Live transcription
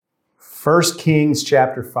First Kings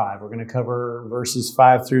chapter 5. We're going to cover verses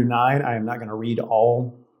 5 through 9. I am not going to read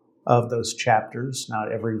all of those chapters,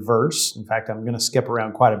 not every verse. In fact, I'm going to skip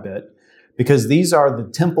around quite a bit because these are the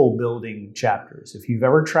temple building chapters. If you've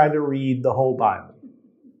ever tried to read the whole Bible,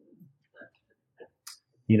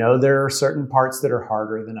 you know there are certain parts that are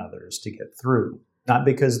harder than others to get through. Not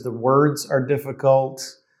because the words are difficult,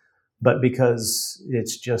 but because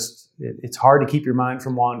it's hard to keep your mind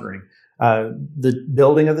from wandering. The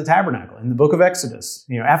building of the tabernacle in the book of Exodus.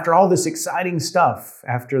 After all this exciting stuff,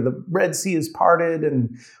 after the Red Sea is parted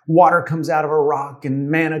and water comes out of a rock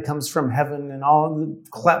and manna comes from heaven and all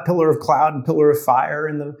the pillar of cloud and pillar of fire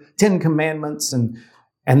and the 10 Commandments. And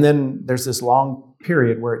then there's this long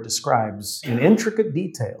period where it describes in intricate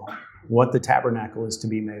detail what the tabernacle is to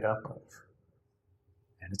be made up of.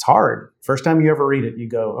 And it's hard. First time you ever read it, you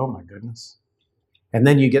go, oh my goodness. And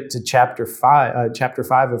then you get to chapter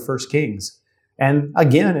 5 of First Kings. And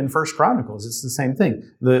again, in First Chronicles, it's the same thing.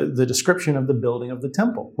 The description of the building of the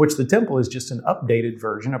temple, which the temple is just an updated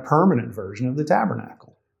version, a permanent version of the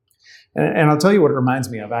tabernacle. And I'll tell you what it reminds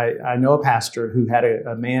me of. I know a pastor who had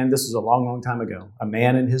a man, this was a long, long time ago, a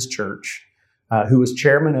man in his church who was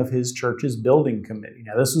chairman of his church's building committee.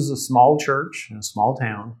 Now, this was a small church in a small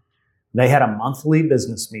town. They had a monthly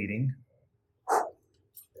business meeting.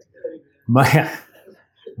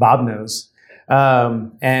 Bob knows.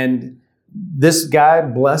 And this guy,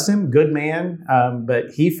 bless him, good man,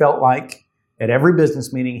 but he felt like at every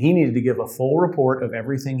business meeting, he needed to give a full report of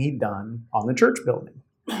everything he'd done on the church building.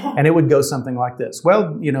 And it would go something like this.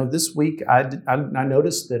 Well, this week I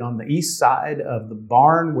noticed that on the east side of the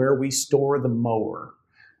barn where we store the mower,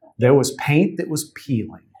 there was paint that was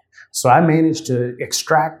peeling. So I managed to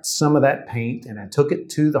extract some of that paint and I took it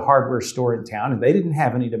to the hardware store in town and they didn't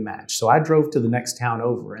have any to match. So I drove to the next town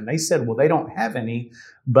over and they said, well, they don't have any,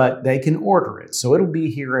 but they can order it. So it'll be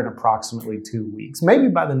here in approximately 2 weeks. Maybe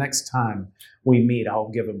by the next time we meet, I'll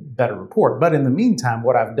give a better report. But in the meantime,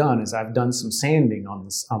 what I've done is I've done some sanding on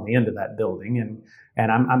the end of that building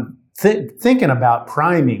and I'm thinking about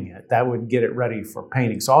priming it. That would get it ready for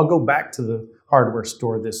painting. So I'll go back to the hardware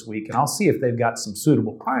store this week and I'll see if they've got some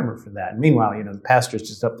suitable primer for that. And meanwhile, the pastor's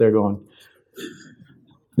just up there going,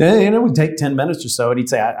 and it would take 10 minutes or so and he'd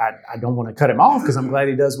say, I don't want to cut him off because I'm glad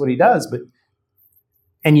he does what he does.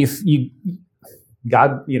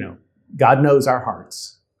 God knows our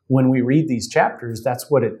hearts. When we read these chapters, that's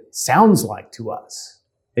what it sounds like to us.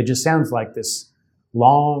 It just sounds like this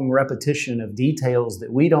long repetition of details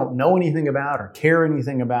that we don't know anything about or care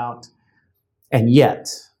anything about. And yet,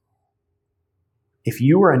 if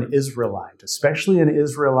you were an Israelite, especially an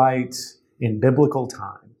Israelite in biblical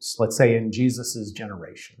times, let's say in Jesus'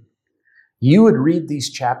 generation, you would read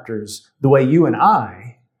these chapters the way you and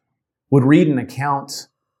I would read an account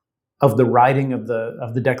of the writing of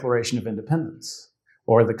the Declaration of Independence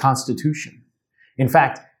or the Constitution. In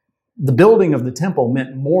fact, the building of the temple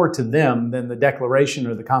meant more to them than the Declaration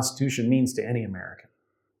or the Constitution means to any American.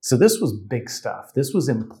 So this was big stuff. This was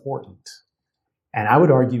important. And I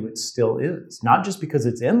would argue it still is, not just because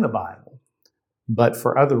it's in the Bible, but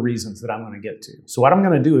for other reasons that I'm going to get to. So what I'm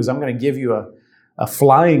going to do is I'm going to give you a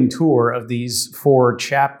flying tour of these 4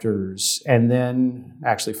 chapters, and then,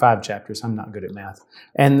 actually 5 chapters, I'm not good at math,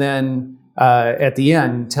 and then at the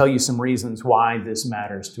end, tell you some reasons why this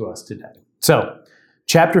matters to us today. So,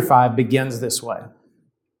 chapter 5 begins this way.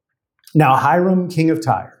 Now Hiram, king of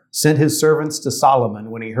Tyre, sent his servants to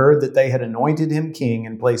Solomon when he heard that they had anointed him king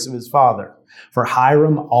in place of his father. For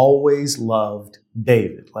Hiram always loved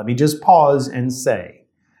David. Let me just pause and say,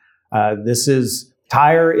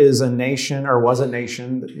 Tyre is a nation, or was a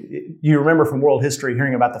nation. You remember from world history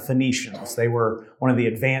hearing about the Phoenicians. They were one of the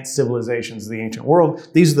advanced civilizations of the ancient world.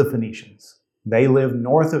 These are the Phoenicians. They lived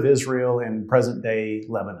north of Israel in present-day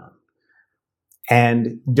Lebanon.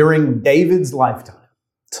 And during David's lifetime,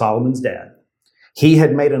 Solomon's dad, he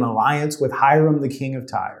had made an alliance with Hiram, the king of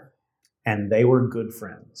Tyre, and they were good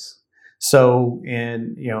friends. So,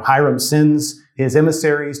 Hiram sends his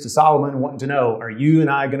emissaries to Solomon wanting to know, are you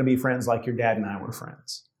and I going to be friends like your dad and I were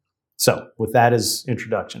friends? So, with that as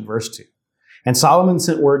introduction, verse 2. And Solomon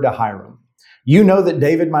sent word to Hiram, you know that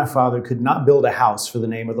David, my father, could not build a house for the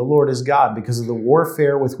name of the Lord his God because of the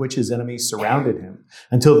warfare with which his enemies surrounded him,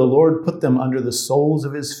 until the Lord put them under the soles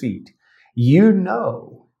of his feet.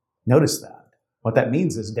 Notice that. What that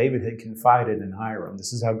means is David had confided in Hiram.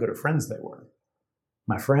 This is how good of friends they were.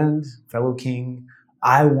 My friend, fellow king,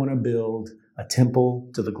 I want to build a temple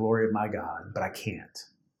to the glory of my God, but I can't.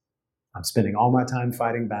 I'm spending all my time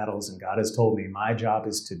fighting battles, and God has told me my job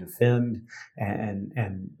is to defend and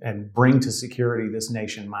bring to security this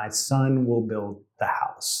nation. My son will build the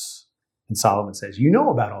house. And Solomon says, you know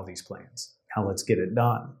about all these plans. Now let's get it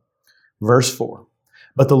done. Verse 4.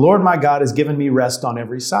 But the Lord my God has given me rest on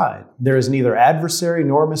every side. There is neither adversary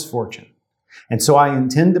nor misfortune. And so I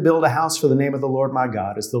intend to build a house for the name of the Lord my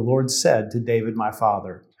God, as the Lord said to David my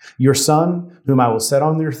father. Your son, whom I will set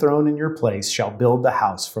on your throne in your place, shall build the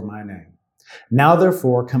house for my name. Now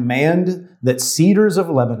therefore command that cedars of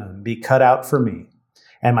Lebanon be cut out for me,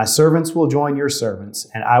 and my servants will join your servants,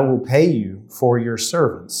 and I will pay you for your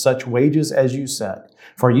servants such wages as you set.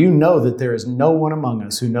 For you know that there is no one among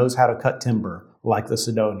us who knows how to cut timber like the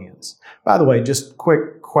Sidonians. By the way, just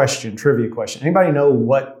quick question, trivia question. Anybody know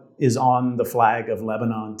what is on the flag of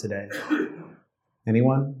Lebanon today?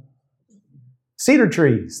 Anyone? Cedar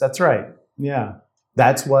trees. That's right. Yeah.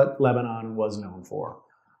 That's what Lebanon was known for.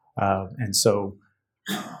 And so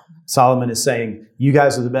Solomon is saying, you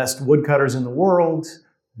guys are the best woodcutters in the world.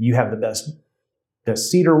 You have the best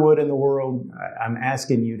cedar wood in the world. I'm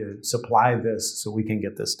asking you to supply this so we can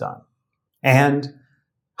get this done. And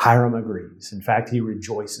Hiram agrees. In fact, he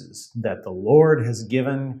rejoices that the Lord has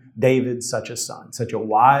given David such a son, such a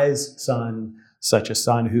wise son, such a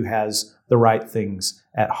son who has the right things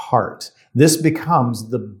at heart. This becomes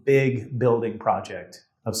the big building project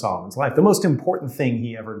of Solomon's life. The most important thing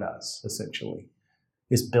he ever does, essentially,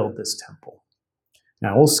 is build this temple.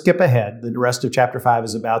 Now, we'll skip ahead. The rest of chapter 5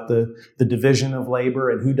 is about the division of labor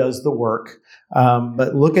and who does the work.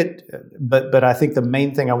 But I think the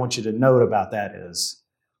main thing I want you to note about that is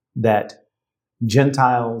that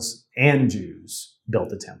Gentiles and Jews built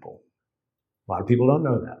the temple. A lot of people don't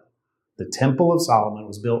know that. The temple of Solomon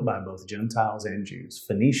was built by both Gentiles and Jews,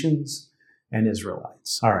 Phoenicians and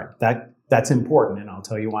Israelites. All right, that's important, and I'll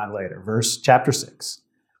tell you why later. Chapter 6.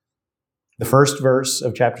 The first verse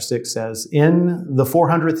of chapter 6 says, in the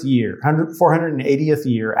 480th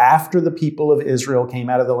year after the people of Israel came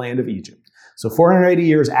out of the land of Egypt. So 480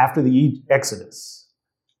 years after the Exodus.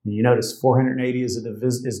 And you notice 480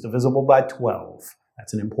 is divisible by 12.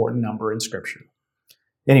 That's an important number in Scripture.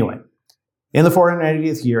 Anyway, in the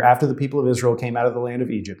 480th year after the people of Israel came out of the land of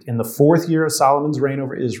Egypt, in the 4th year of Solomon's reign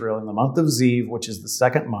over Israel, in the month of Ziv, which is the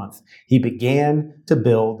 2nd month, he began to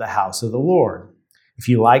build the house of the Lord. If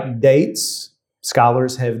you like dates,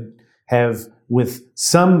 scholars have with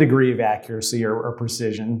some degree of accuracy or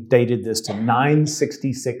precision, dated this to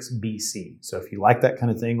 966 BC. So if you like that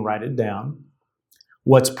kind of thing, write it down.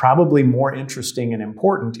 What's probably more interesting and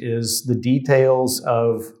important is the details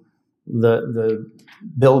of the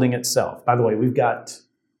building itself. By the way, we've got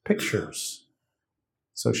pictures.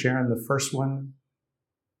 So Sharon, the first one.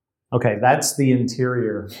 Okay, that's the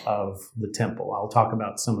interior of the temple. I'll talk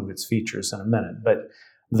about some of its features in a minute. But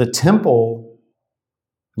the temple,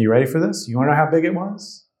 you ready for this? You want to know how big it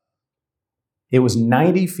was? It was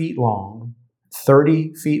 90 feet long,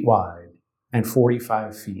 30 feet wide, and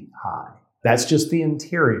 45 feet high. That's just the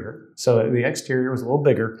interior. So the exterior was a little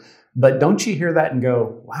bigger. But don't you hear that and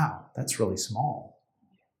go, wow, that's really small.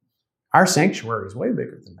 Our sanctuary is way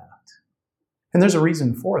bigger than that. And there's a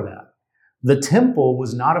reason for that. The temple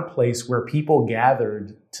was not a place where people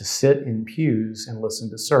gathered to sit in pews and listen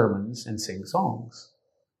to sermons and sing songs.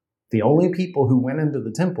 The only people who went into the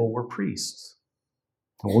temple were priests.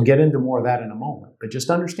 And we'll get into more of that in a moment. But just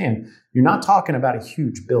understand, you're not talking about a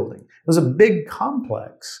huge building. It was a big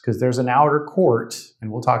complex because there's an outer court,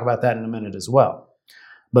 and we'll talk about that in a minute as well.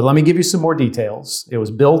 But let me give you some more details. It was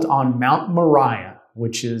built on Mount Moriah,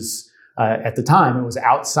 which is, at the time, it was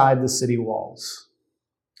outside the city walls.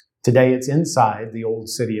 Today, it's inside the old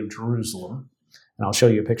city of Jerusalem, and I'll show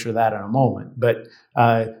you a picture of that in a moment. But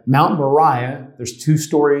Mount Moriah, there's 2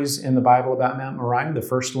 stories in the Bible about Mount Moriah. The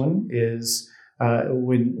first one is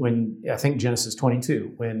when I think Genesis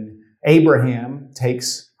 22, when Abraham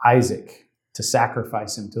takes Isaac to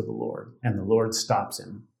sacrifice him to the Lord, and the Lord stops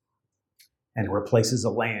him and replaces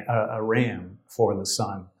a ram for the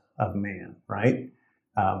Son of Man, right?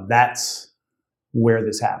 That's where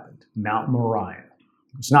this happened, Mount Moriah.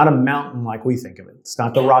 It's not a mountain like we think of it. It's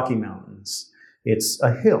not the Rocky Mountains. It's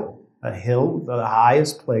a hill, the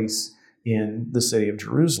highest place in the city of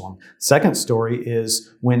Jerusalem. Second story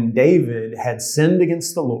is when David had sinned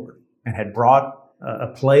against the Lord and had brought a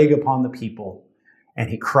plague upon the people, and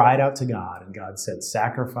he cried out to God, and God said,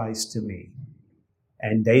 sacrifice to me.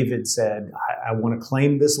 And David said, I want to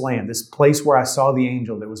claim this land, this place where I saw the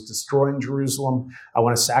angel that was destroying Jerusalem. I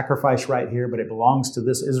want to sacrifice right here, but it belongs to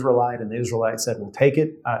this Israelite. And the Israelite said, well, take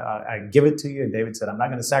it. I give it to you. And David said, I'm not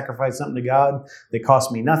going to sacrifice something to God that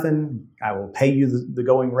cost me nothing. I will pay you the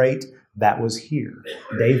going rate. That was here.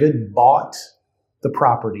 David bought the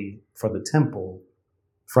property for the temple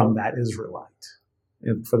from that Israelite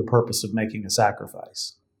for the purpose of making a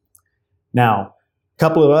sacrifice. Now,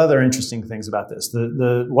 couple of other interesting things about this.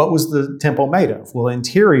 What was the temple made of? Well,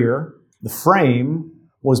 interior, the frame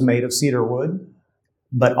was made of cedar wood,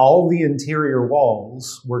 but all the interior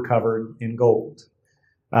walls were covered in gold,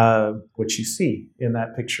 which you see in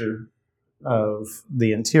that picture of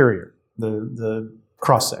the interior, the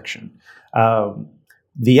cross-section.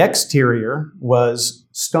 The exterior was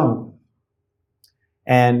stone.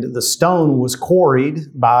 And the stone was quarried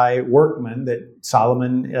by workmen that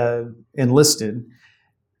Solomon enlisted.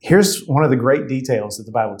 Here's one of the great details that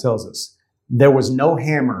the Bible tells us. There was no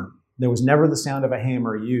hammer. There was never the sound of a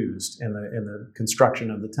hammer used in the construction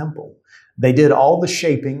of the temple. They did all the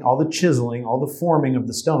shaping, all the chiseling, all the forming of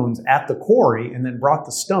the stones at the quarry, and then brought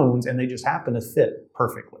the stones, and they just happened to fit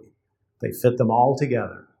perfectly. They fit them all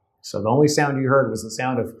together. So the only sound you heard was the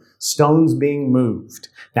sound of stones being moved.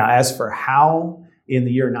 Now, as for how in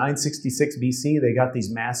the year 966 BC they got these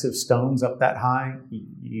massive stones up that high,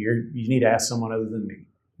 you need to ask someone other than me,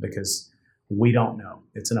 because we don't know.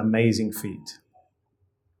 It's an amazing feat.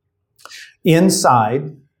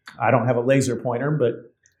 Inside, I don't have a laser pointer, but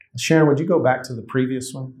Sharon, would you go back to the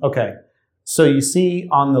previous one? Okay. So you see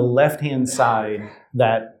on the left-hand side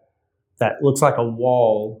that looks like a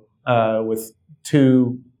wall with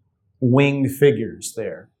two winged figures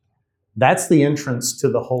there. That's the entrance to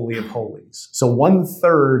the Holy of Holies. So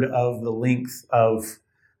 1/3 of the length of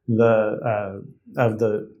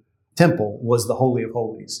the temple was the Holy of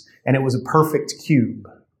Holies, and it was a perfect cube.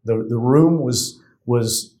 The room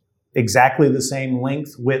was exactly the same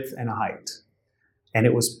length, width, and height, and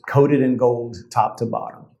it was coated in gold top to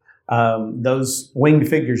bottom. Those winged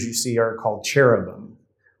figures you see are called cherubim.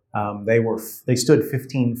 They stood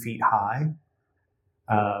 15 feet high.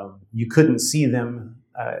 You couldn't see them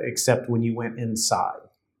except when you went inside,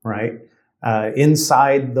 right?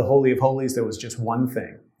 Inside the Holy of Holies, there was just one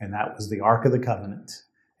thing, and that was the Ark of the Covenant.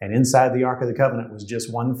 And inside the Ark of the Covenant was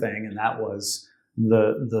just one thing, and that was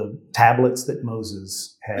the tablets that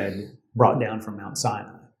Moses had brought down from Mount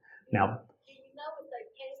Sinai. Now,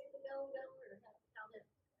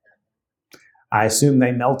 I assume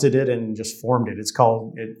they melted it and just formed it. It's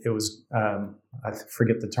called, it was, I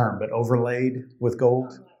forget the term, but overlaid with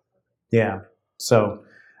gold. Yeah. So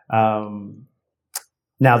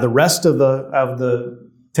now the rest of the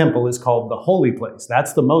temple is called the holy place.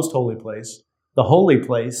 That's the most holy place. The holy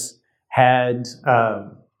place had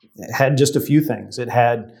just a few things. It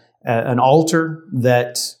had an altar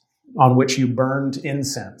on which you burned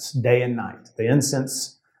incense day and night. The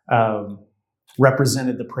incense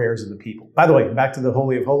represented the prayers of the people. By the way, back to the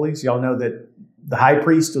Holy of Holies, y'all know that the high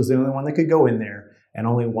priest was the only one that could go in there, and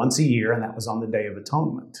only once a year, and that was on the Day of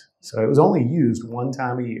Atonement. So it was only used one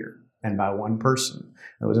time a year and by one person.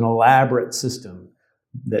 It was an elaborate system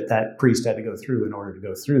that priest had to go through in order to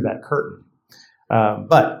go through that curtain.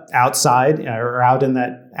 But outside, or out in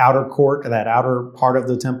that outer court, that outer part of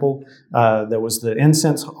the temple, there was the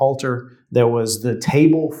incense altar. There was the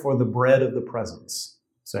table for the bread of the presence.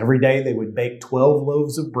 So every day they would bake 12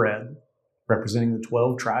 loaves of bread, representing the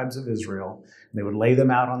 12 tribes of Israel. They would lay them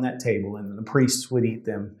out on that table, and the priests would eat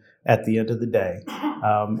them at the end of the day.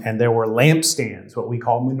 And there were lampstands, what we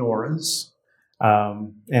call menorahs.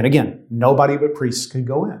 And again, nobody but priests could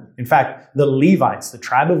go in. In fact, the Levites, the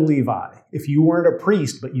tribe of Levi, if you weren't a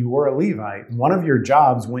priest, but you were a Levite, one of your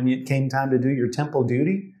jobs when it came time to do your temple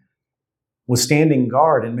duty was standing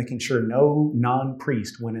guard and making sure no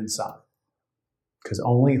non-priest went inside. Because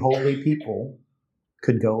only holy people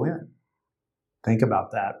could go in. Think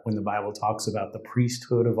about that when the Bible talks about the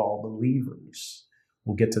priesthood of all believers.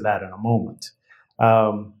 We'll get to that in a moment.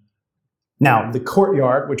 Now, the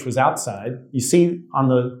courtyard, which was outside, you see on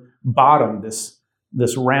the bottom this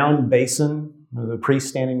round basin, the priest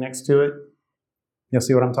standing next to it. You'll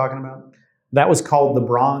see what I'm talking about? That was called the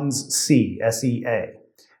Bronze Sea, S-E-A.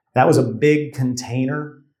 That was a big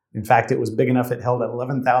container. In fact, it was big enough it held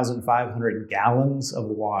 11,500 gallons of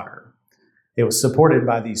water. It was supported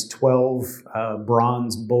by these 12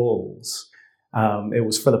 bronze bulls. It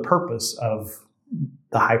was for the purpose of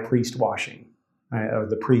the high priest washing, right? Or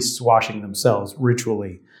the priests washing themselves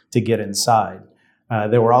ritually to get inside.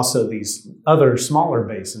 There were also these other smaller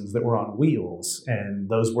basins that were on wheels, and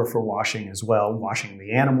those were for washing as well, washing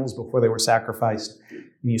the animals before they were sacrificed.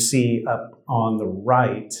 And you see up on the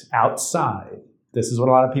right, outside, this is what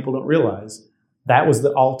a lot of people don't realize, that was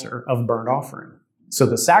the altar of burnt offering. So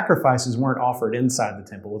the sacrifices weren't offered inside the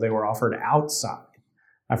temple, they were offered outside.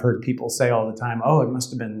 I've heard people say all the time, oh, it must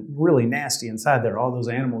have been really nasty inside there, all those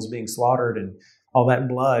animals being slaughtered and all that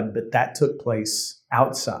blood, but that took place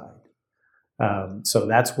outside. So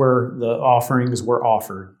that's where the offerings were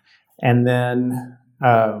offered. And then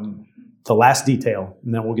the last detail,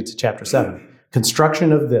 and then we'll get to chapter 7.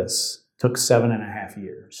 Construction of this took 7.5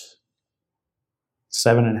 years.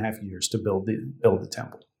 7.5 years to build the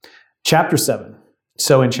temple. Chapter 7.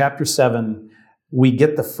 So in chapter 7, we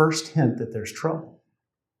get the first hint that there's trouble.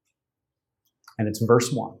 And it's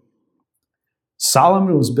verse 1.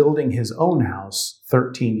 Solomon was building his own house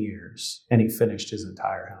 13 years, and he finished his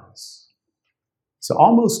entire house. So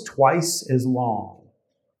almost twice as long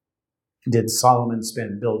did Solomon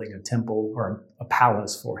spend building a temple or a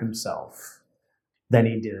palace for himself than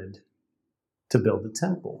he did to build the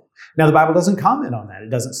temple. Now, the Bible doesn't comment on that. It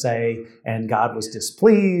doesn't say, and God was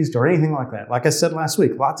displeased or anything like that. Like I said last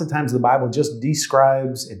week, lots of times the Bible just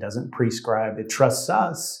describes, it doesn't prescribe. It trusts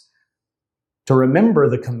us to remember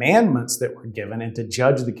the commandments that were given and to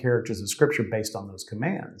judge the characters of Scripture based on those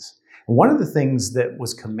commands. And one of the things that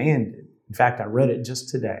was commanded, in fact, I read it just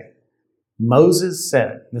today, Moses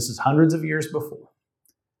said, this is hundreds of years before,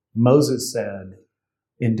 Moses said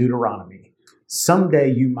in Deuteronomy,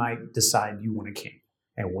 someday you might decide you want a king.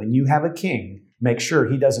 And when you have a king, make sure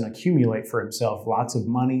he doesn't accumulate for himself lots of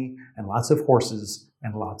money and lots of horses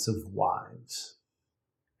and lots of wives.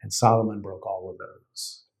 And Solomon broke all of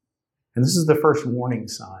those. And this is the first warning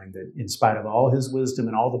sign that in spite of all his wisdom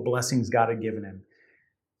and all the blessings God had given him,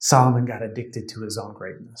 Solomon got addicted to his own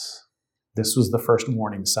greatness. This was the first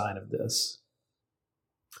warning sign of this.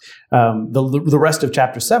 The rest of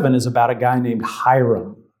chapter 7 is about a guy named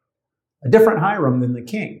Hiram, a different Hiram than the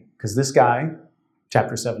king, because this guy,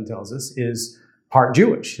 chapter 7 tells us, is part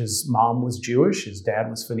Jewish. His mom was Jewish, his dad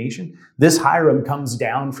was Phoenician. This Hiram comes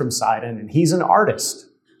down from Sidon, and he's an artist,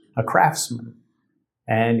 a craftsman.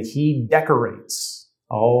 And he decorates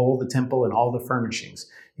all the temple and all the furnishings.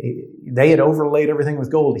 They had overlaid everything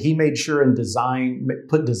with gold. He made sure and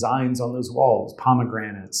put designs on those walls,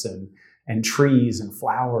 pomegranates and trees and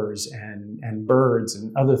flowers and birds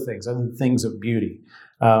and other things of beauty.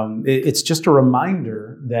 It's just a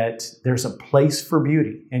reminder that there's a place for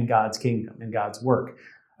beauty in God's kingdom, in God's work.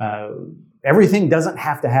 Everything doesn't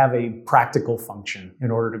have to have a practical function in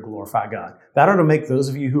order to glorify God. That ought to make those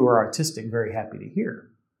of you who are artistic very happy to hear.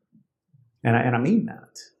 And I mean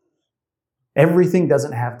that. Everything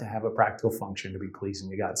doesn't have to have a practical function to be pleasing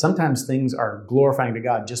to God. Sometimes things are glorifying to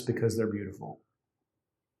God just because they're beautiful.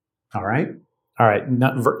 All right? All right,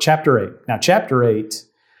 chapter 8. Now, chapter 8,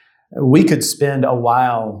 we could spend a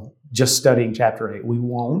while just studying chapter 8. We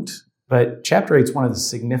won't, but chapter 8 is one of the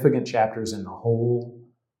significant chapters in the whole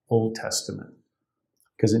Old Testament.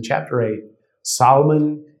 Because in chapter 8,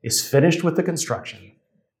 Solomon is finished with the construction,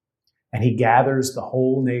 and he gathers the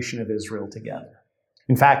whole nation of Israel together.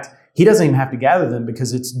 In fact, he doesn't even have to gather them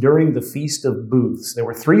because it's during the Feast of Booths. There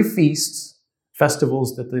were 3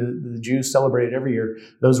 festivals that the Jews celebrated every year.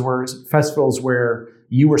 Those were festivals where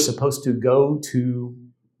you were supposed to go to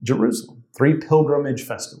Jerusalem. 3 pilgrimage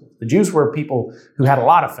festivals. The Jews were people who had a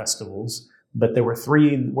lot of festivals, but there were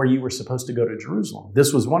 3 where you were supposed to go to Jerusalem.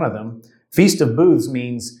 This was one of them. Feast of Booths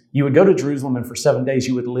means you would go to Jerusalem, and for 7 days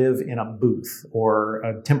you would live in a booth or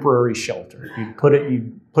a temporary shelter. You'd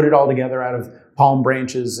put it all together out of palm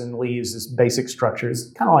branches and leaves, this basic structure. It's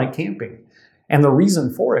kind of like camping. And the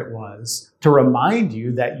reason for it was to remind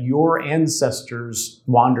you that your ancestors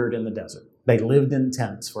wandered in the desert. They lived in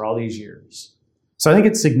tents for all these years. So I think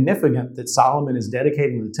it's significant that Solomon is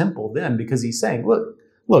dedicating the temple then, because he's saying,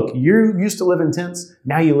 look, you used to live in tents,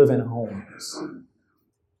 now you live in homes.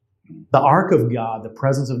 The ark of God, the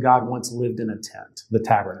presence of God, once lived in a tent, the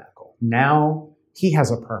tabernacle. Now he has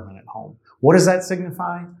a permanent home. What does that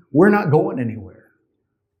signify? We're not going anywhere.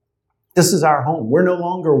 This is our home. We're no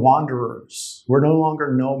longer wanderers. We're no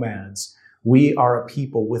longer nomads. We are a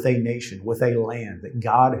people with a nation, with a land that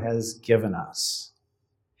God has given us.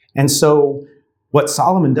 And so what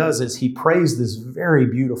Solomon does is he prays this very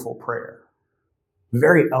beautiful prayer,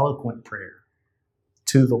 very eloquent prayer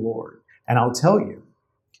to the Lord. And I'll tell you,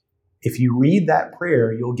 if you read that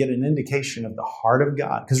prayer, you'll get an indication of the heart of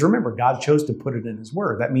God. Because remember, God chose to put it in his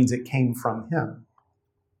word. That means it came from him.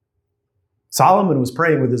 Solomon was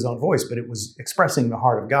praying with his own voice, but it was expressing the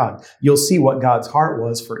heart of God. You'll see what God's heart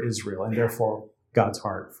was for Israel, and therefore God's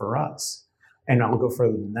heart for us. And I'll go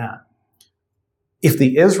further than that. If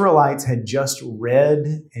the Israelites had just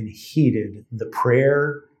read and heeded the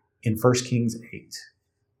prayer in 1 Kings 8,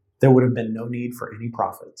 there would have been no need for any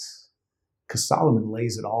prophets. Because Solomon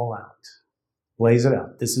lays it all out. Lays it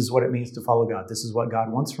out. This is what it means to follow God. This is what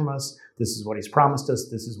God wants from us. This is what he's promised us.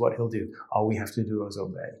 This is what he'll do. All we have to do is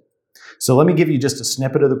obey. So let me give you just a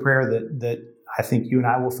snippet of the prayer that I think you and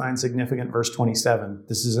I will find significant. Verse 27.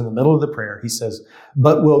 This is in the middle of the prayer. He says,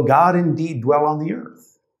 "But will God indeed dwell on the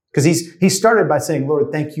earth?" Because he started by saying,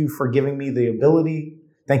 "Lord, thank you for giving me the ability.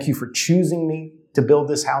 Thank you for choosing me. to build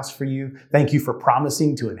this house for you. Thank you for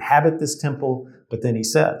promising to inhabit this temple. But then he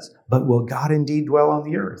says, but will God indeed dwell on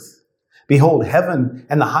the earth? Behold, heaven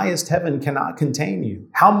and the highest heaven cannot contain you.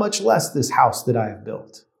 How much less this house that I have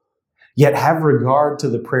built? Yet have regard to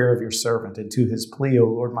the prayer of your servant and to his plea, O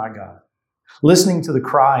Lord my God, listening to the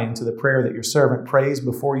cry and to the prayer that your servant prays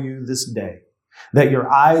before you this day, that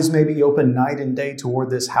your eyes may be open night and day toward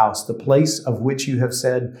this house, the place of which you have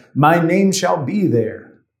said, my name shall be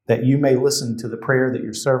there, that you may listen to the prayer that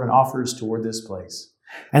your servant offers toward this place.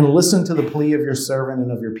 And listen to the plea of your servant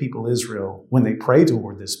and of your people Israel when they pray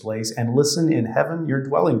toward this place, and listen in heaven, your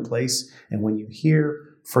dwelling place, and when you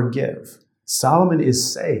hear, forgive. Solomon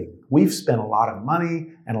is saying, we've spent a lot of money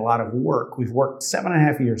and a lot of work. We've worked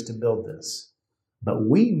 7.5 years to build this. But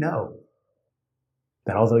we know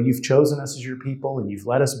that although you've chosen us as your people and you've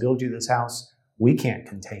let us build you this house, we can't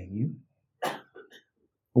contain you.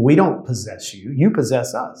 We don't possess you. You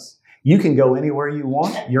possess us. You can go anywhere you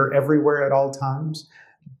want. You're everywhere at all times.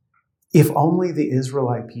 If only the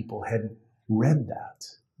Israelite people had read that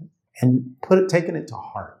and taken it to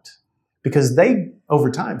heart. Because they,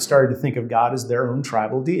 over time, started to think of God as their own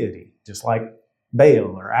tribal deity, just like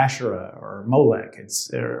Baal or Asherah or Molech,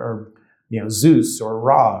 or Zeus or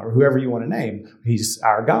Ra or whoever you want to name. He's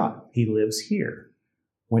our God. He lives here.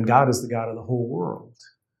 When God is the God of the whole world.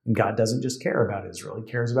 And God doesn't just care about Israel.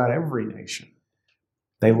 He cares about every nation.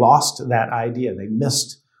 They lost that idea. They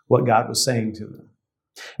missed what God was saying to them.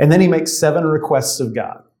 And then he makes 7 requests of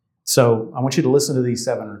God. So I want you to listen to these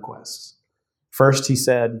 7 requests. First, he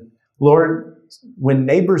said, Lord, when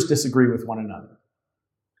neighbors disagree with one another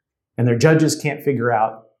and their judges can't figure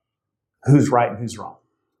out who's right and who's wrong,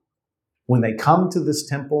 when they come to this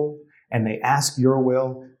temple and they ask your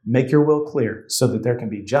will, make your will clear so that there can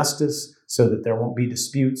be justice, so that there won't be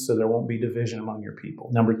disputes, so there won't be division among your people.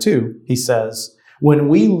 Number 2, he says, when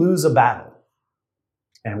we lose a battle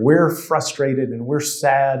and we're frustrated and we're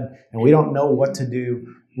sad and we don't know what to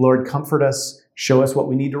do, Lord, comfort us, show us what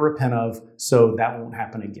we need to repent of so that won't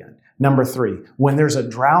happen again. Number 3, when there's a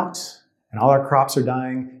drought and all our crops are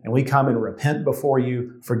dying and we come and repent before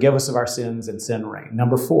you, forgive us of our sins and send rain.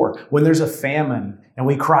 Number 4, when there's a famine and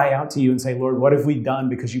we cry out to you and say, Lord, what have we done?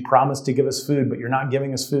 Because you promised to give us food, but you're not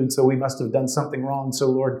giving us food, so we must have done something wrong. So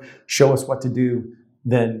Lord, show us what to do,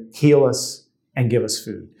 then heal us and give us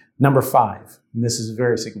food. Number 5, and this is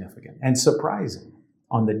very significant and surprising.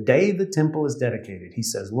 On the day the temple is dedicated, he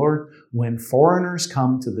says, Lord, when foreigners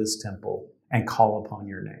come to this temple and call upon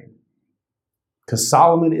your name. Because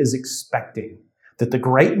Solomon is expecting that the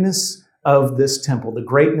greatness of this temple, the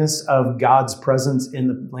greatness of God's presence in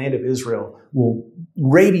the land of Israel will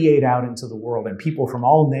radiate out into the world and people from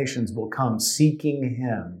all nations will come seeking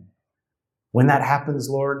him. When that happens,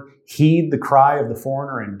 Lord, heed the cry of the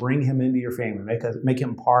foreigner and bring him into your family. Make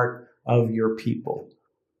him part of your people.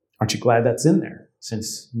 Aren't you glad that's in there?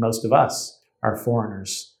 Since most of us are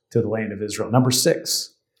foreigners to the land of Israel. Number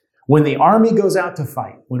 6, when the army goes out to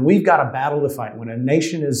fight, when we've got a battle to fight, when a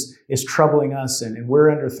nation is troubling us and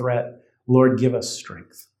we're under threat, Lord, give us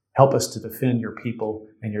strength. Help us to defend your people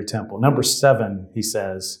and your temple. Number 7, he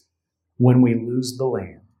says, when we lose the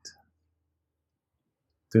land.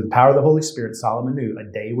 Through the power of the Holy Spirit, Solomon knew a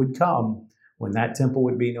day would come when that temple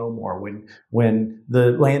would be no more, when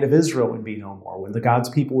the land of Israel would be no more, when the God's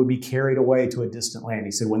people would be carried away to a distant land.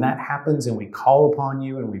 He said, when that happens and we call upon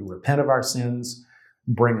you and we repent of our sins,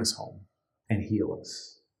 bring us home and heal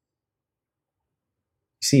us.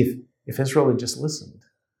 You see, if Israel had just listened,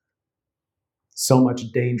 so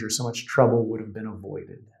much danger, so much trouble would have been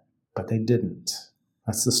avoided. But they didn't.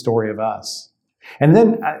 That's the story of us. And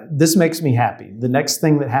then this makes me happy. The next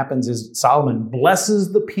thing that happens is Solomon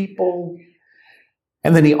blesses the people.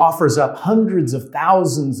 And then he offers up hundreds of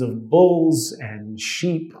thousands of bulls and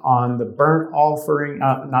sheep on the burnt offering,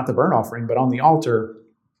 not the burnt offering, but on the altar.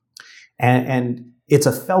 And it's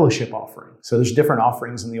a fellowship offering. So there's different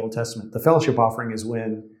offerings in the Old Testament. The fellowship offering is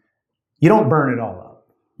when you don't burn it all up.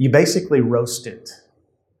 You basically roast it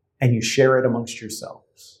and you share it amongst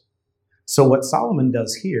yourselves. So what Solomon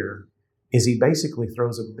does here is he basically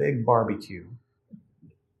throws a big barbecue.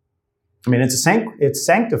 I mean, it's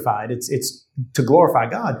sanctified. It's to glorify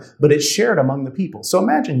God, but it's shared among the people. So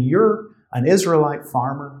imagine you're an Israelite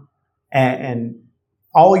farmer and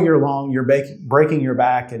all year long you're breaking your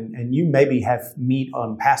back and you maybe have meat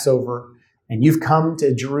on Passover and you've come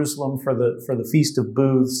to Jerusalem for the Feast of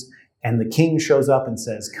Booths, and the king shows up and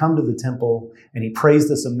says, come to the temple, and he prays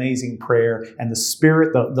this amazing prayer, and the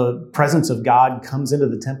Spirit, the presence of God comes into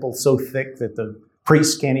the temple so thick that the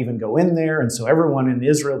Priests can't even go in there. And so everyone in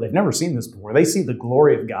Israel, they've never seen this before. They see the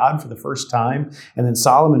glory of God for the first time. And then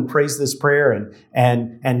Solomon prays this prayer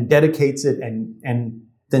and dedicates it. And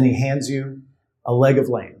then he hands you a leg of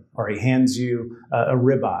lamb, or he hands you a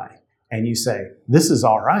ribeye. And you say, this is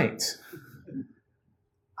all right.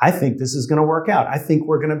 I think this is going to work out. I think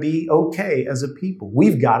we're going to be okay as a people.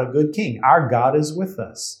 We've got a good king. Our God is with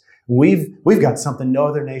us. We've got something no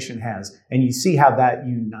other nation has. And you see how that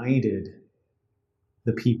united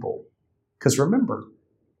the people. Because remember,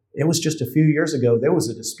 it was just a few years ago, there was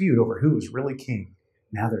a dispute over who was really king.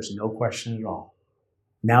 Now there's no question at all.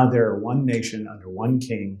 Now there are one nation under one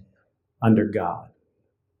king, under God.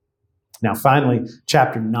 Now finally,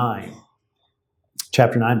 chapter 9.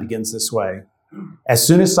 Chapter 9 begins this way. As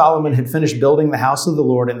soon as Solomon had finished building the house of the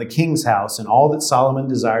Lord and the king's house and all that Solomon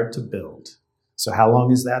desired to build. So how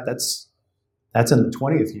long is that? That's in the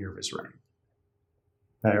 20th year of his reign.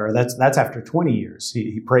 Or that's after 20 years.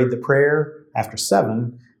 He prayed the prayer after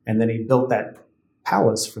 7, and then he built that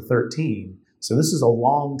palace for 13. So this is a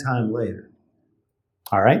long time later.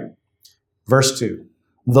 All right. Verse 2.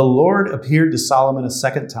 The Lord appeared to Solomon a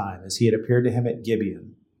second time as he had appeared to him at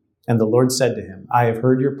Gibeon. And the Lord said to him, I have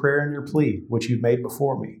heard your prayer and your plea, which you've made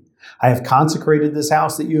before me. I have consecrated this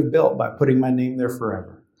house that you have built by putting my name there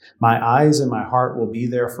forever. My eyes and my heart will be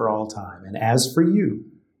there for all time. And as for you,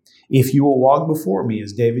 if you will walk before me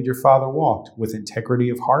as David your father walked, with integrity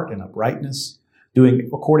of heart and uprightness, doing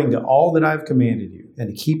according to all that I have commanded you,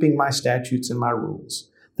 and keeping my statutes and my rules,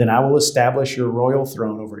 then I will establish your royal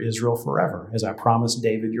throne over Israel forever, as I promised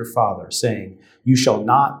David your father, saying, you shall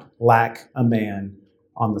not lack a man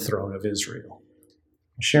on the throne of Israel.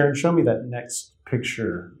 Sharon, show me that next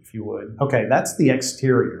picture, if you would. Okay, that's the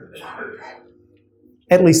exterior.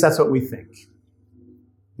 At least that's what we think.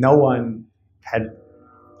 No one had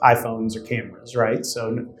iPhones or cameras, right?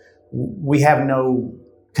 So we have no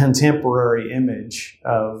contemporary image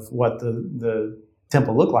of what the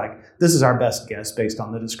temple looked like. This is our best guess based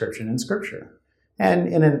on the description in Scripture.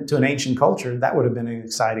 And to an ancient culture, that would have been an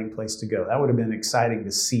exciting place to go. That would have been exciting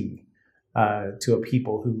to see to a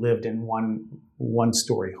people who lived in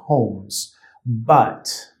one-story homes.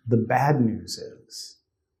 But the bad news is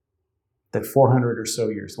that 400 or so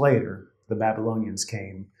years later, the Babylonians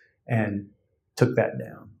came and took that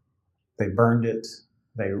down. They burned it.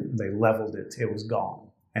 They leveled it. It was gone.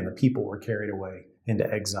 And the people were carried away into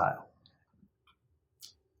exile.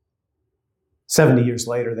 70 years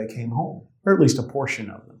later, they came home, or at least a portion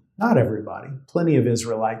of them. Not everybody. Plenty of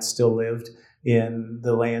Israelites still lived in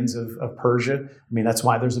the lands of Persia. I mean, that's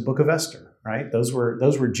why there's a book of Esther, right? Those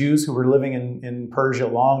were Jews who were living in Persia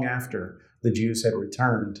long after the Jews had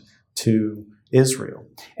returned to Israel.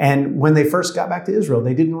 And when they first got back to Israel,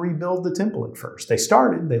 they didn't rebuild the temple at first. They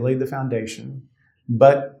started, they laid the foundation,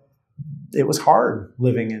 but it was hard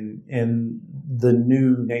living in the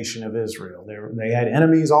new nation of Israel. They had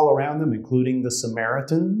enemies all around them, including the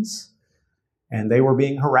Samaritans, and they were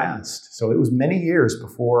being harassed. So it was many years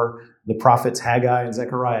before the prophets Haggai and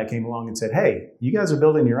Zechariah came along and said, hey, you guys are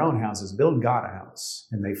building your own houses, build God a house.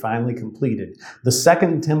 And they finally completed. The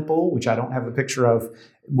second temple, which I don't have a picture of,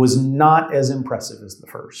 was not as impressive as the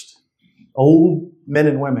first. Old men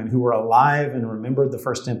and women who were alive and remembered the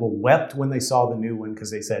first temple wept when they saw the new one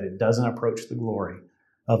because they said it doesn't approach the glory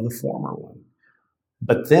of the former one.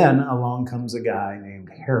 But then along comes a guy named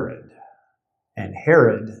Herod. And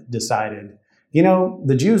Herod decided,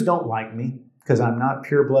 the Jews don't like me because I'm not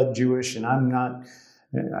pure blood Jewish and I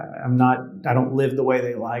don't live the way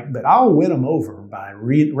they like, but I'll win them over by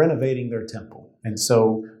renovating their temple. And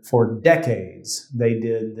so for decades, they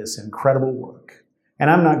did this incredible work. And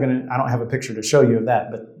I don't have a picture to show you of that,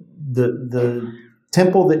 but the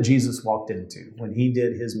temple that Jesus walked into when he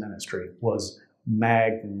did his ministry was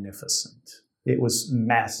magnificent. It was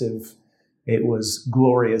massive. It was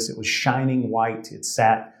glorious. It was shining white. It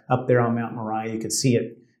sat up there on Mount Moriah. You could see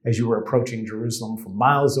it as you were approaching Jerusalem from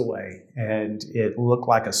miles away, and it looked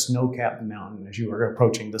like a snow-capped mountain as you were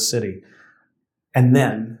approaching the city. And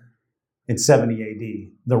then, in 70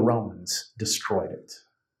 AD, the Romans destroyed it.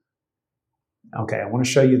 Okay, I want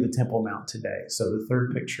to show you the Temple Mount today. So the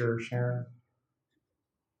third picture, Sharon,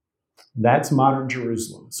 that's modern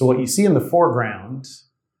Jerusalem. So what you see in the foreground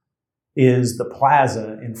is the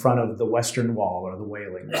plaza in front of the Western Wall, or the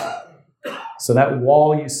Wailing Wall. So that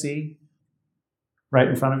wall you see right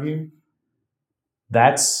in front of you,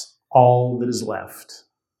 that's all that is left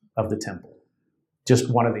of the temple. Just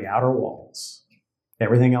one of the outer walls.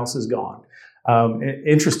 Everything else is gone.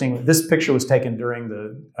 Interesting, this picture was taken during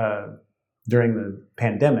the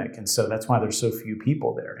pandemic, and so that's why there's so few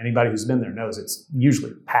people there. Anybody who's been there knows it's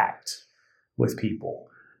usually packed with people.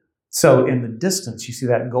 So in the distance, you see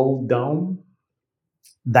that gold dome?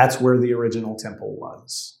 That's where the original temple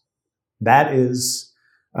was. That is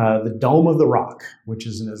the Dome of the Rock, which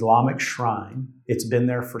is an Islamic shrine. It's been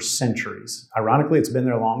there for centuries. Ironically, it's been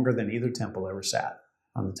there longer than either temple ever sat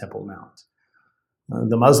on the Temple Mount.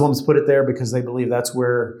 The Muslims put it there because they believe that's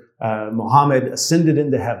where Muhammad ascended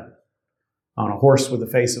into heaven on a horse with the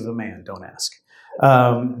face of a man, don't ask.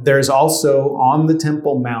 There's also on the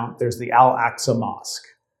Temple Mount, there's the Al-Aqsa Mosque.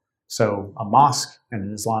 So a mosque and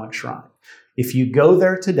an Islamic shrine. If you go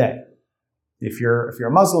there today, if you're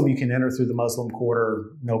a Muslim, you can enter through the Muslim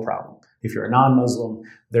quarter, no problem. If you're a non-Muslim,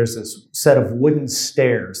 there's this set of wooden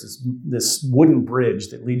stairs, this wooden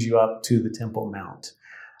bridge that leads you up to the Temple Mount.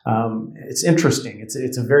 It's interesting.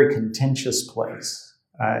 It's a very contentious place.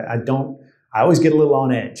 I always get a little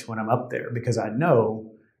on edge when I'm up there because I know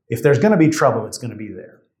if there's going to be trouble, it's going to be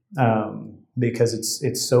there because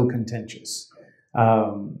it's so contentious.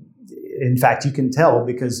 In fact, you can tell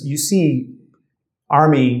because you see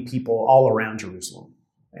army people all around Jerusalem,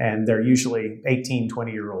 and they're usually 18,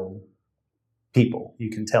 20-year-old people. You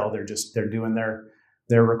can tell they're doing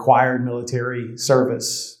their required military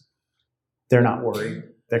service. They're not worried.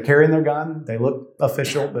 They're carrying their gun. They look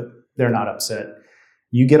official, but they're not upset.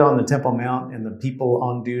 You get on the Temple Mount and the people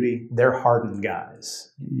on duty, they're hardened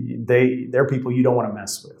guys. They're people you don't want to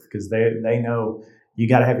mess with because they know you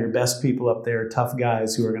got to have your best people up there, tough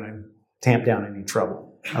guys who are going to tamp down any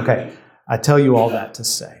trouble. Okay, I tell you all that to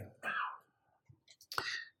say,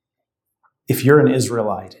 if you're an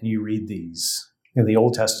Israelite and you read these in the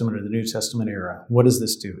Old Testament or the New Testament era, what does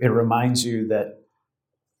this do? It reminds you that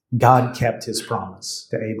God kept his promise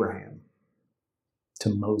to Abraham, to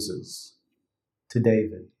Moses, to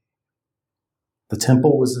David. The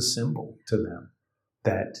temple was a symbol to them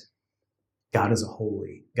that God is a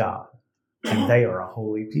holy God and they are a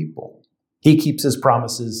holy people. He keeps his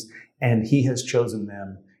promises and he has chosen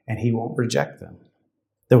them and he won't reject them.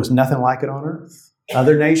 There was nothing like it on earth.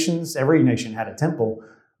 Other nations, every nation had a temple,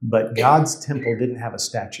 but God's temple didn't have a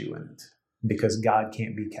statue in it because God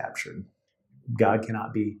can't be captured. God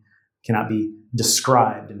cannot be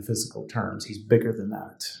described in physical terms. He's bigger than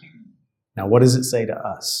that. Now, what does it say to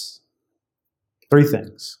us? 3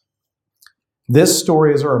 things. This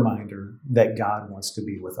story is a reminder that God wants to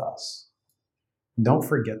be with us. Don't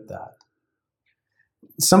forget that.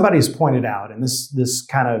 Somebody's pointed out, and this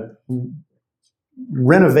kind of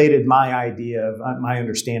renovated my idea of my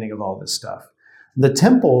understanding of all this stuff. The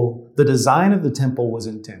temple, the design of the temple was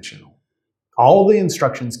intentional. All the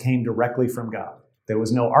instructions came directly from God. There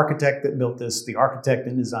was no architect that built this. The architect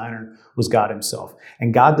and designer was God himself.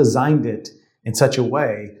 And God designed it in such a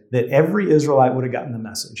way that every Israelite would have gotten the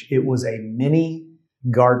message. It was a mini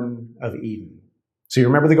Garden of Eden. So you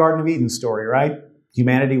remember the Garden of Eden story, right?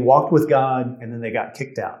 Humanity walked with God and then they got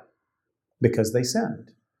kicked out because they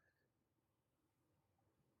sinned.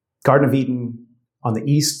 Garden of Eden, on the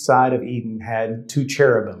east side of Eden, had 2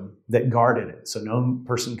 cherubim that guarded it so no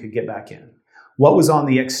person could get back in. What was on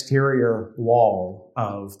the exterior wall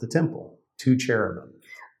of the temple? 2 cherubim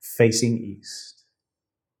facing east.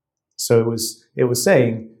 So it was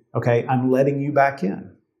saying, okay, I'm letting you back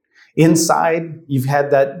in. Inside, you've had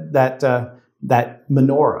that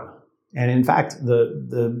menorah. And in fact,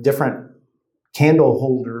 the different candle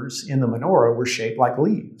holders in the menorah were shaped like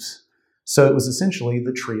leaves. So it was essentially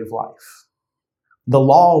the tree of life. The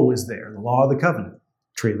law was there, the law of the covenant,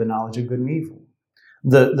 tree of the knowledge of good and evil.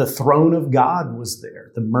 The throne of God was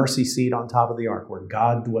there, the mercy seat on top of the ark where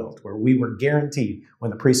God dwelt, where we were guaranteed when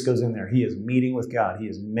the priest goes in there, he is meeting with God. He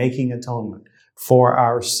is making atonement for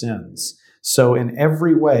our sins. So in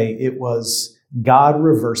every way, it was God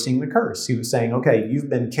reversing the curse. He was saying, okay, you've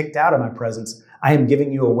been kicked out of my presence. I am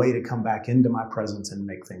giving you a way to come back into my presence and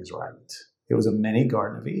make things right. It was a mini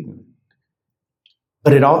Garden of Eden.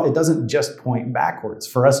 But it doesn't just point backwards.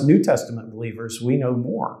 For us New Testament believers, we know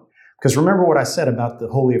more. Because remember what I said about the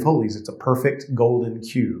Holy of Holies, it's a perfect golden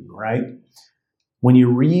cube, right? When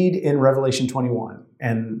you read in Revelation 21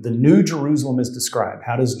 and the New Jerusalem is described,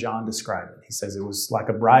 how does John describe it? He says it was like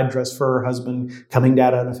a bride dressed for her husband coming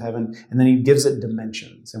down out of heaven, and then he gives it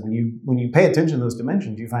dimensions. And when you pay attention to those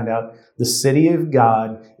dimensions, you find out the city of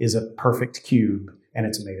God is a perfect cube and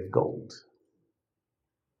it's made of gold.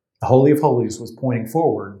 The Holy of Holies was pointing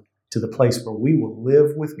forward to the place where we will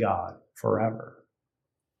live with God forever.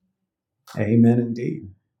 Amen indeed.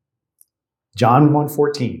 John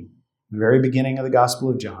 1:14, the very beginning of the Gospel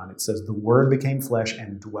of John, it says, the Word became flesh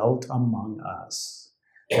and dwelt among us.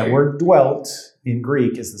 That word dwelt in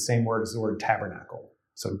Greek is the same word as the word tabernacle.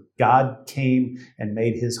 So God came and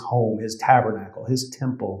made his home, his tabernacle, his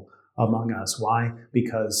temple among us. Why?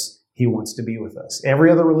 Because He wants to be with us. Every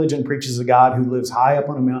other religion preaches a God who lives high up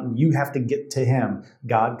on a mountain. You have to get to him.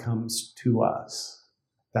 God comes to us.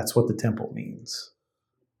 That's what the temple means.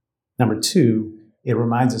 Number two, it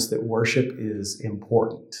reminds us that worship is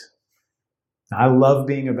important. Now, I love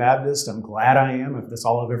being a Baptist. I'm glad I am. If that's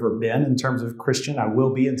all I've ever been in terms of Christian, I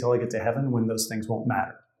will be until I get to heaven when those things won't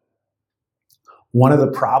matter. One of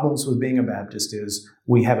the problems with being a Baptist is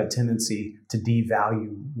we have a tendency to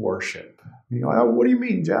devalue worship. You know, what do you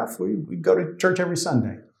mean, Jeff? We go to church every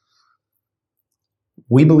Sunday.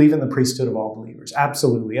 We believe in the priesthood of all believers.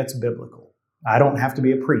 Absolutely, that's biblical. I don't have to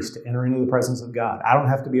be a priest to enter into the presence of God. I don't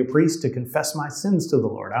have to be a priest to confess my sins to the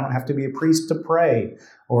Lord. I don't have to be a priest to pray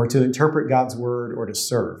or to interpret God's word or to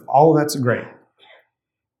serve. All of that's great.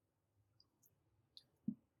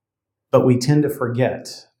 But we tend to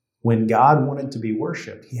forget when God wanted to be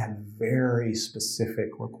worshiped, he had very specific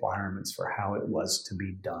requirements for how it was to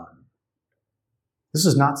be done. This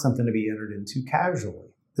is not something to be entered into casually.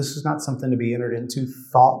 This is not something to be entered into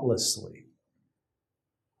thoughtlessly.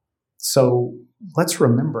 So let's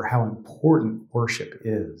remember how important worship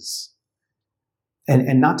is.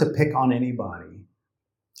 And not to pick on anybody,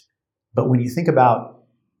 but when you think about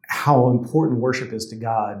how important worship is to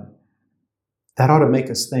God, that ought to make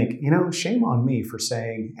us think, you know, shame on me for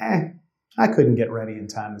saying, I couldn't get ready in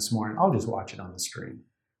time this morning. I'll just watch it on the stream.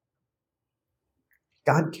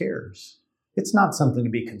 God cares. It's not something to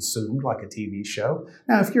be consumed like a TV show.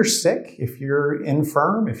 Now, if you're sick, if you're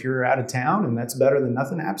infirm, if you're out of town, and that's better than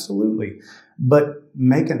nothing, absolutely. But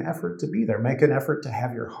make an effort to be there. Make an effort to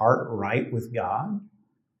have your heart right with God.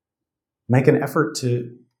 Make an effort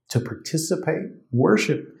to participate.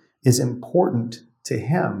 Worship is important to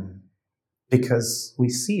him because we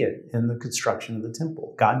see it in the construction of the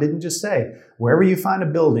temple. God didn't just say, wherever you find a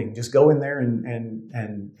building, just go in there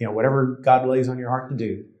and you know, whatever God lays on your heart to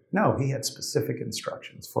do. No, he had specific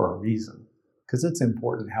instructions for a reason, because it's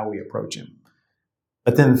important how we approach him.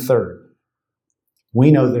 But then third,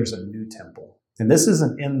 we know there's a new temple. And this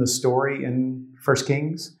isn't in the story in 1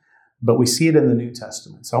 Kings, but we see it in the New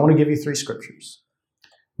Testament. So I want to give you 3 scriptures.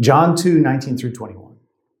 John 2:19 through 21.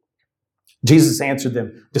 Jesus answered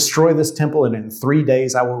them, destroy this temple, and in 3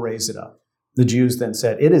 days I will raise it up. The Jews then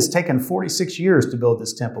said, it has taken 46 years to build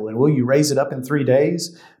this temple, and will you raise it up in 3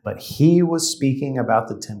 days? But he was speaking about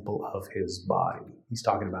the temple of his body. He's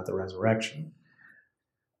talking about the resurrection.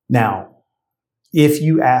 Now, if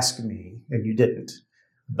you ask me, and you didn't,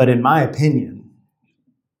 but in my opinion,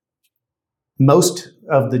 most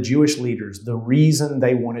of the Jewish leaders, the reason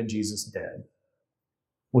they wanted Jesus dead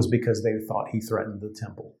was because they thought he threatened the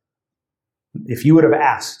temple. If you would have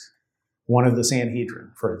asked one of the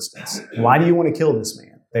Sanhedrin, for instance, why do you want to kill this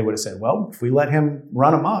man? They would have said, well, if we let him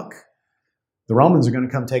run amok, the Romans are going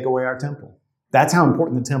to come take away our temple. That's how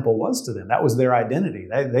important the temple was to them. That was their identity.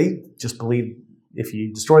 They just believed if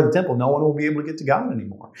you destroy the temple, no one will be able to get to God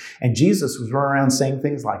anymore. And Jesus was running around saying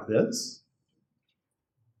things like this.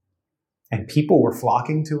 And people were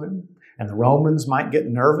flocking to him. And the Romans might get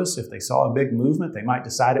nervous if they saw a big movement. They might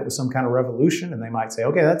decide it was some kind of revolution, and they might say,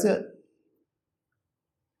 okay, that's it.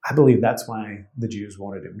 I believe that's why the Jews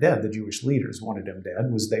wanted him dead. The Jewish leaders wanted him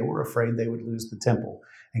dead, was they were afraid they would lose the temple.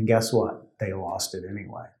 And guess what? They lost it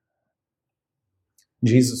anyway.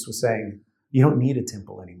 Jesus was saying, you don't need a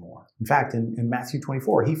temple anymore. In fact, in Matthew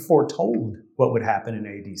 24, he foretold what would happen in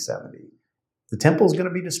AD 70. The temple is going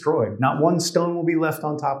to be destroyed. Not one stone will be left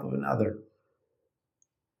on top of another.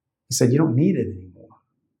 He said, you don't need it anymore.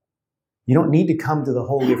 You don't need to come to the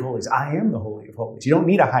Holy of Holies. I am the Holy of Holies. You don't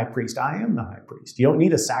need a high priest. I am the high priest. You don't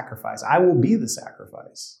need a sacrifice. I will be the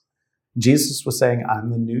sacrifice. Jesus was saying,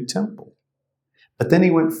 I'm the new temple. But then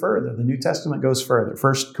he went further. The New Testament goes further.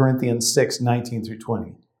 1 Corinthians 6:19 through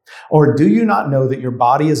 20. Or do you not know that your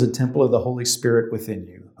body is a temple of the Holy Spirit within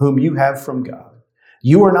you, whom you have from God?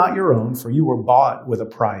 You are not your own, for you were bought with a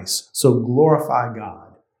price. So glorify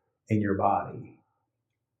God in your body.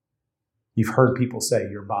 You've heard people say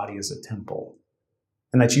your body is a temple.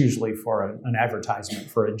 And that's usually for an advertisement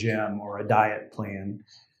for a gym or a diet plan.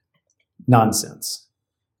 Nonsense.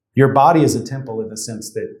 Your body is a temple in the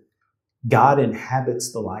sense that God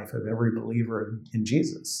inhabits the life of every believer in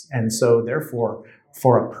Jesus. And so therefore,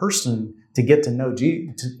 for a person to get to know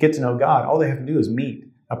God, all they have to do is meet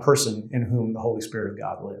a person in whom the Holy Spirit of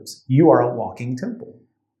God lives. You are a walking temple.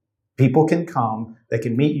 People can come, they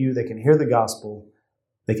can meet you, they can hear the gospel,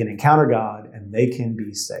 they can encounter God, and they can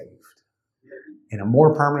be saved in a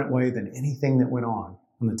more permanent way than anything that went on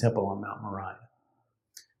in the temple on Mount Moriah.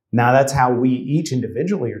 Now, that's how we each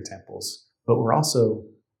individually are temples, but we're also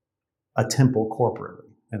a temple corporately.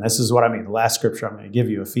 And this is what I mean. The last scripture I'm going to give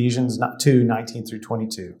you, Ephesians 2:19 through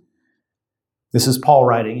 22. This is Paul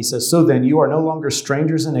writing. He says, "So then you are no longer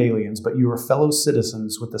strangers and aliens, but you are fellow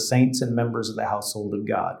citizens with the saints and members of the household of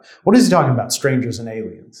God." What is he talking about, strangers and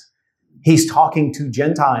aliens? He's talking to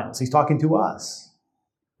Gentiles. He's talking to us.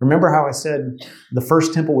 Remember how I said the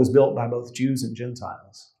first temple was built by both Jews and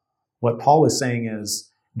Gentiles? What Paul is saying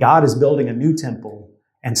is God is building a new temple,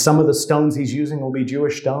 and some of the stones he's using will be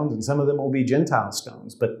Jewish stones and some of them will be Gentile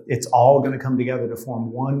stones, but it's all going to come together to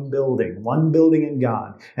form one building in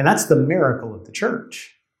God. And that's the miracle of the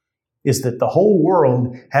church, is that the whole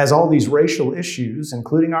world has all these racial issues,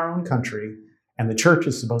 including our own country, and the church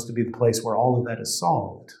is supposed to be the place where all of that is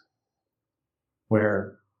solved,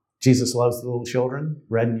 where Jesus loves the little children,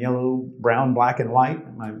 red and yellow, brown, black and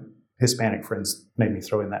white. My Hispanic friends made me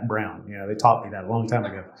throw in that brown. They taught me that a long time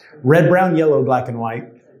ago. Red, brown, yellow, black and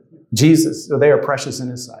white. Jesus, so they are precious in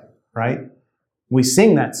his sight, right? We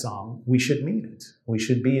sing that song. We should mean it. We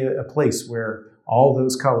should be a place where all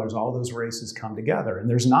those colors, all those races come together. And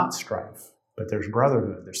there's not strife, but there's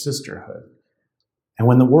brotherhood, there's sisterhood. And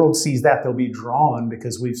when the world sees that, they'll be drawn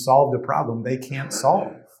because we've solved a problem they can't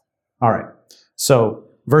solve. All right. So,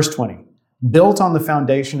 verse 20, built on the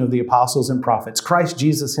foundation of the apostles and prophets, Christ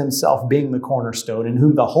Jesus himself being the cornerstone, in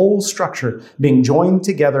whom the whole structure being joined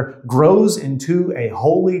together grows into a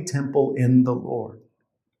holy temple in the Lord.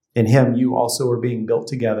 In him you also are being built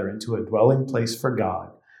together into a dwelling place for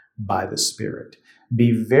God by the Spirit.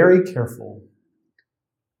 Be very careful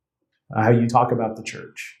how you talk about the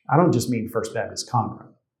church. I don't just mean First Baptist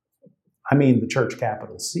Conroe. I mean the church,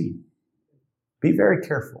 capital C. Be very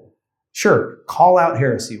careful. Sure, call out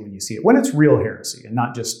heresy when you see it, when it's real heresy and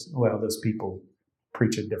not just, well, those people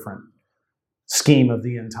preach a different scheme of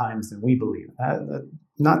the end times than we believe.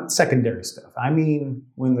 Not secondary stuff. I mean,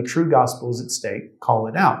 when the true gospel is at stake, call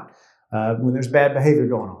it out. When there's bad behavior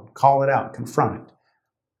going on, call it out, confront it.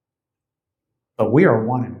 But we are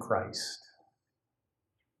one in Christ.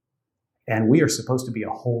 And we are supposed to be a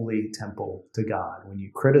holy temple to God. When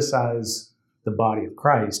you criticize the body of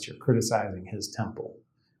Christ, you're criticizing his temple.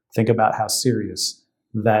 Think about how serious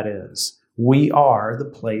that is. We are the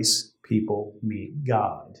place people meet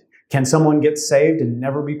God. Can someone get saved and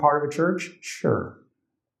never be part of a church? Sure.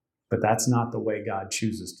 But that's not the way God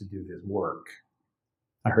chooses to do his work.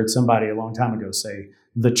 I heard somebody a long time ago say,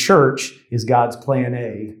 the church is God's plan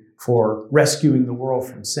A for rescuing the world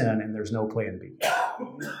from sin, and there's no plan B.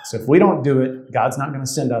 So if we don't do it, God's not going to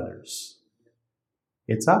send others.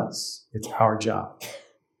 It's us. It's our job.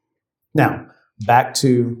 Now, back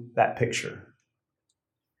to that picture.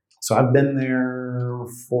 So I've been there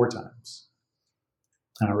 4 times.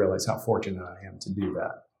 And I realize how fortunate I am to do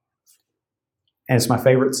that. And it's my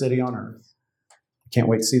favorite city on earth. I can't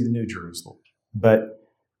wait to see the New Jerusalem. But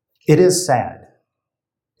it is sad.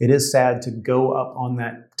 It is sad to go up on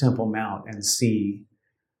that Temple Mount and see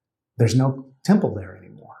there's no temple there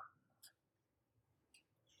anymore.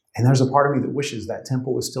 And there's a part of me that wishes that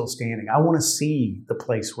temple was still standing. I want to see the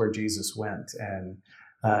place where Jesus went and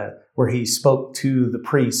where he spoke to the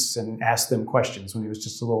priests and asked them questions when he was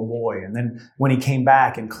just a little boy. And then when he came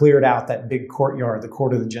back and cleared out that big courtyard, the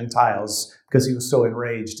court of the Gentiles, because he was so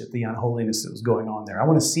enraged at the unholiness that was going on there. I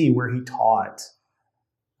want to see where he taught.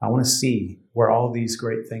 I want to see where all these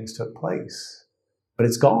great things took place. But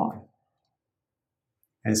it's gone.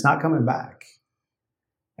 And it's not coming back.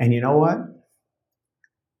 And you know what?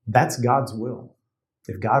 That's God's will.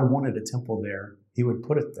 If God wanted a temple there, he would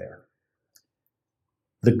put it there.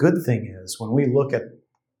 The good thing is, when we look at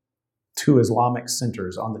 2 Islamic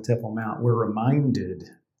centers on the Temple Mount, we're reminded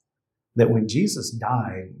that when Jesus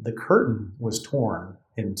died, the curtain was torn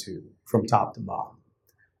into from top to bottom.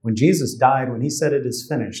 When Jesus died, when he said it is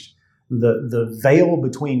finished, the veil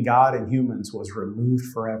between God and humans was removed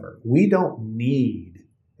forever. We don't need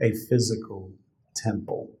a physical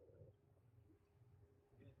temple.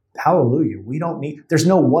 Hallelujah. We don't need, there's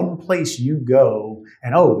no one place you go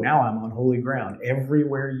and, oh, now I'm on holy ground.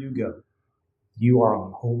 Everywhere you go, you are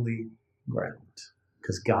on holy ground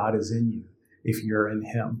because God is in you if you're in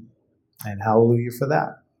him. And hallelujah for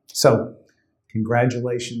that. So,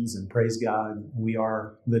 congratulations and praise God. We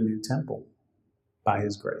are the new temple by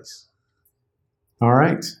his grace. All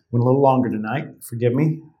right. Went a little longer tonight. Forgive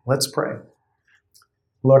me. Let's pray.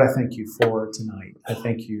 Lord, I thank you for tonight. I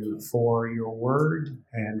thank you for your word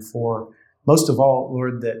and for, most of all,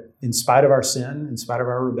 Lord, that in spite of our sin, in spite of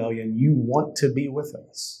our rebellion, you want to be with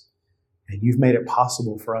us. And you've made it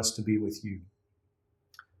possible for us to be with you.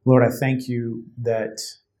 Lord, I thank you that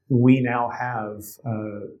we now have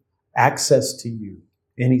access to you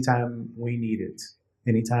anytime we need it,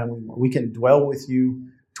 anytime we can dwell with you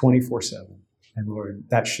 24/7. And Lord,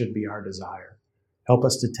 that should be our desire. Help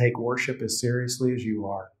us to take worship as seriously as you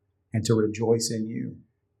are. and to rejoice in you.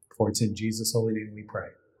 For it's in Jesus' holy name we pray.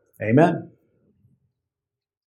 Amen.